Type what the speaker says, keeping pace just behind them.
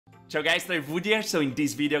Ciao guys, Wood here. So in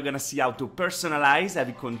this video, you're gonna see how to personalize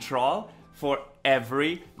every control for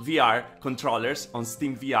every VR controllers on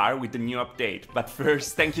SteamVR with the new update. But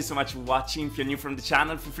first, thank you so much for watching. If you're new from the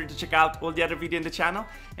channel, feel free to check out all the other videos in the channel.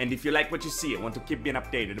 And if you like what you see and want to keep being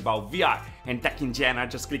updated about VR and tech in general,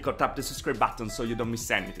 just click or tap the subscribe button so you don't miss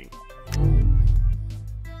anything.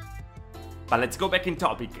 But let's go back in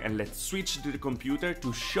topic and let's switch to the computer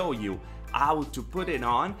to show you how to put it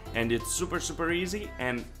on, and it's super easy,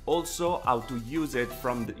 and also how to use it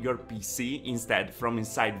from your PC instead from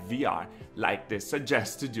inside VR, like they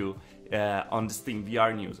suggest to do on the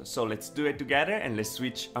SteamVR news. So let's do it together and let's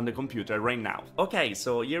switch on the computer right now. Okay,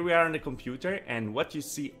 so here we are on the computer, and what you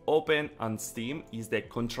see open on Steam is the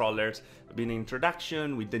controllers been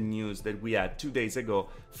introduction with the news that we had 2 days ago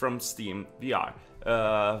from SteamVR.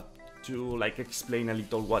 To like explain a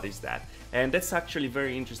little what is that, and that's actually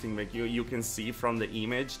very interesting. Like you can see from the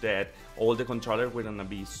image that all the controllers were gonna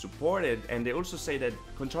be supported, and they also say that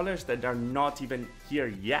controllers that are not even here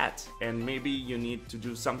yet, and maybe you need to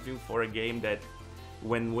do something for a game that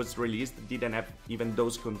when was released didn't have even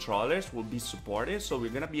those controllers will be supported. So we're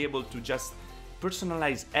gonna be able to just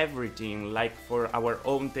personalize everything like for our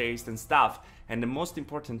own taste and stuff. And the most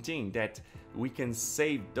important thing that we can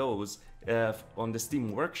save those on the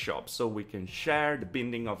Steam Workshop, so we can share the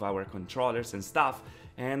binding of our controllers and stuff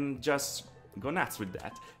and just go nuts with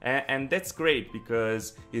that. And that's great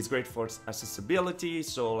because it's great for accessibility.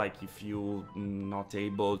 So like if you're not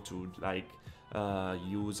able to like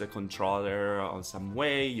use a controller on some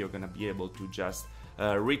way, you're gonna be able to just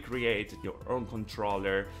recreate your own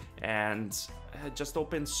controller and just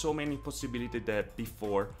open so many possibilities that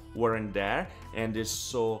before weren't there. And it's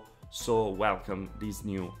so welcome these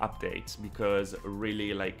new updates, because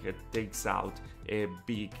really like it takes out a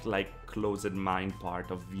big like closed mind part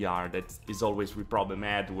of VR that is always we problem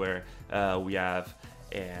had, where we have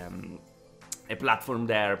a platform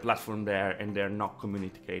there, and they're not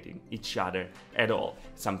communicating each other at all.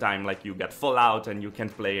 Sometimes like you get Fallout and you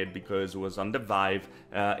can't play it because it was on the Vive.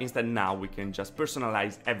 Instead now we can just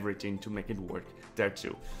personalize everything to make it work there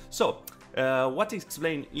too. So what is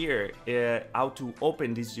explained here, how to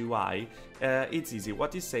open this UI, it's easy.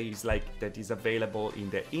 What you say is like that is available in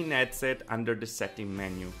the in-headset under the setting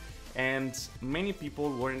menu. And many people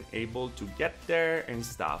weren't able to get there and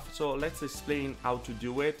stuff. So let's explain how to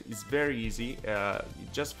do it. It's very easy,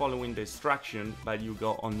 just following the instruction, but you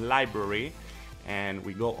go on library and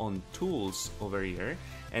we go on tools over here,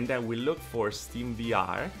 and then we look for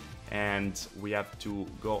SteamVR, and we have to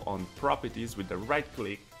go on properties with the right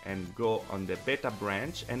click and go on the beta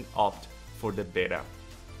branch and opt for the beta.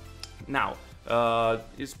 Now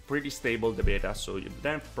it's pretty stable, the beta, so you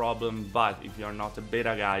don't have problem, but if you're not a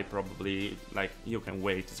beta guy, probably like you can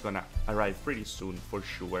wait. It's gonna arrive pretty soon for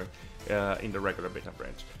sure in the regular beta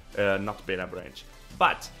branch, not beta branch.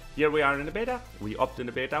 But here we are in the beta, we opt in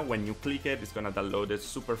the beta. When you click it, it's gonna download it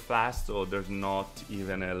super fast, so there's not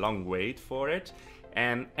even a long wait for it,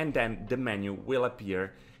 and then the menu will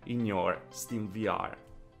appear in your SteamVR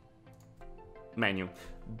menu.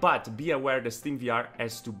 But be aware the SteamVR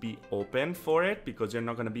has to be open for it, because you're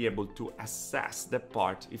not going to be able to access the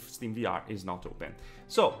part if SteamVR is not open.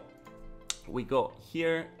 So we go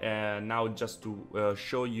here now just to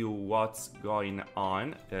show you what's going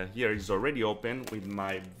on. Here is already open with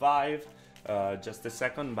my Vive. Just a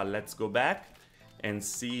second, but let's go back and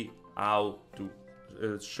see how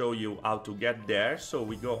to show you how to get there. So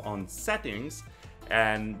we go on settings,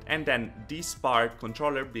 and then this part,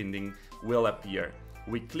 controller binding, will appear.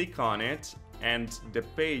 We click on it, and the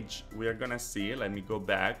page we are gonna see, let me go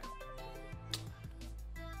back,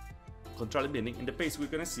 controller binding, and the page we're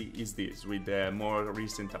gonna see is this, with the more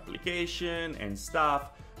recent application and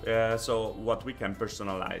stuff. So what we can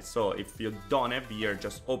personalize. So if you don't have here,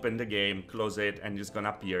 just open the game, close it, and it's gonna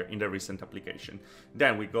appear in the recent application.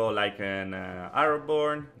 Then we go like an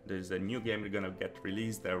Arrowborn. There's a new game that's gonna get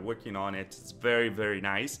released. They're working on it. It's very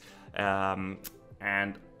nice.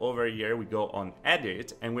 And over here we go on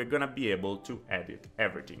edit, and we're gonna be able to edit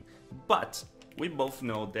everything. But we both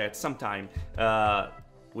know that sometimes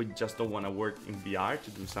we just don't want to work in VR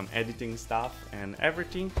to do some editing stuff and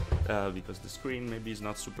everything, because the screen maybe is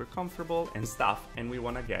not super comfortable and stuff, and we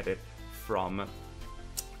want to get it from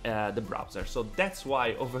the browser. So that's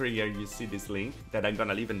why over here you see this link that I'm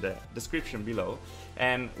gonna leave in the description below,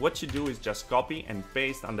 and what you do is just copy and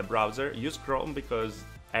paste on the browser. Use Chrome because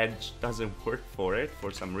Edge doesn't work for it for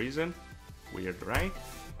some reason. Weird, right?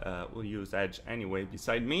 We'll use Edge anyway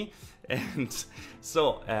beside me. And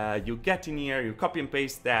so you get in here, you copy and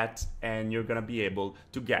paste that, and you're gonna be able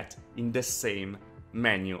to get in the same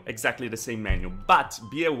menu, exactly the same menu, but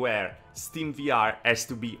be aware, SteamVR has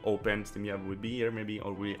to be open. SteamVR will be here maybe,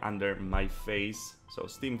 or will be under my face. So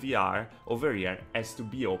SteamVR over here has to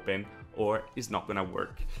be open or it's not gonna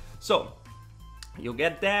work. So you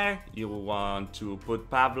get there, you want to put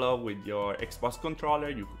Pavlov with your Xbox controller,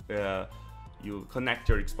 you connect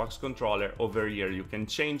your Xbox controller. Over here you can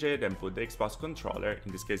change it and put the Xbox controller.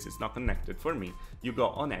 In this case it's not connected for me. You go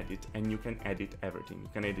on edit and you can edit everything. You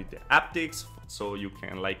can edit the haptics, so you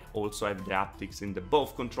can like also have the haptics in the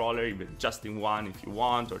both controller, even just in one if you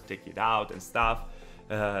want, or take it out and stuff.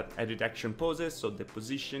 Edit action poses, so the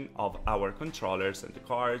position of our controllers and the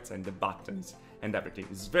cards and the buttons and everything.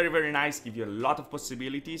 It's very, very nice, give you a lot of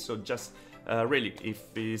possibilities. So just really, if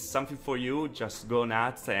it's something for you, just go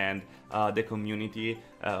nuts, and the community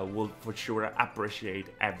will for sure appreciate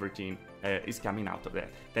everything is coming out of that.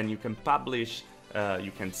 Then you can publish,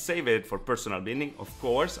 you can save it for personal building, of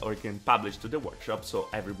course, or you can publish to the workshop so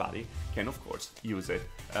everybody can, of course, use it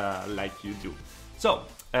like you do. So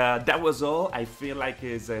that was all. I feel like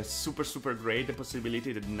it's a super great the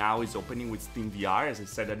possibility that now is opening with SteamVR. As I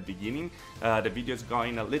said at the beginning, the video is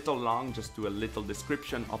going a little long, just do a little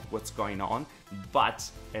description of what's going on. But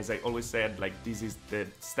as I always said, like this is the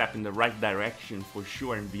step in the right direction for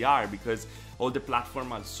sure in VR, because all the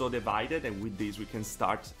platforms are so divided, and with this we can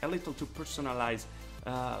start a little to personalize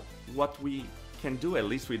what we can do, at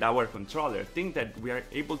least with our controller. Thing that we are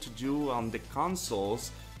able to do on the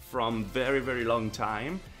consoles from very long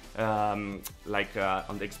time, like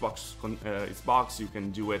on the Xbox you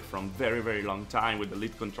can do it from very long time. With the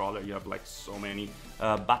lead controller you have like so many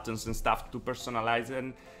buttons and stuff to personalize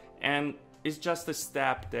it, and it's just a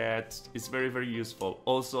step that is very useful.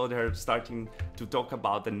 Also they're starting to talk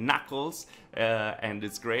about the knuckles, and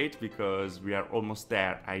it's great because we are almost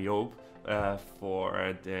there, I hope,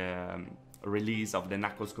 for the release of the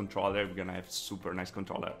Knuckles controller. We're gonna have super nice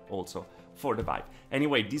controller also for the Vive.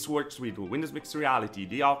 Anyway, this works with Windows Mixed Reality,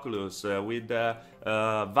 the Oculus, with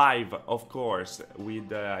Vive, of course.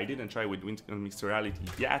 With I didn't try with Windows Mixed Reality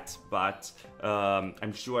yet, but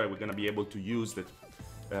I'm sure we're gonna be able to use the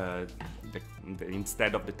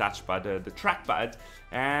instead of the touchpad, the trackpad,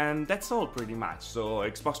 and that's all pretty much. So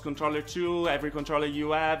Xbox controller too, every controller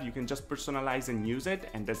you have, you can just personalize and use it,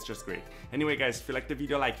 and that's just great. Anyway guys, if you liked the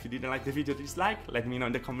video, like. If you didn't like the video, dislike. Let me know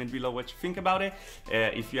in the comment below what you think about it.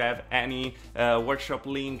 If you have any workshop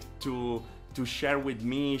link to share with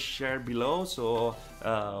me, share below, so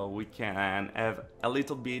we can have a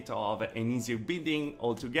little bit of an easier building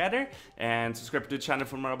all together. And subscribe to the channel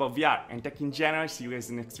for more about VR and tech in general. See you guys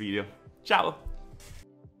in the next video. Ciao!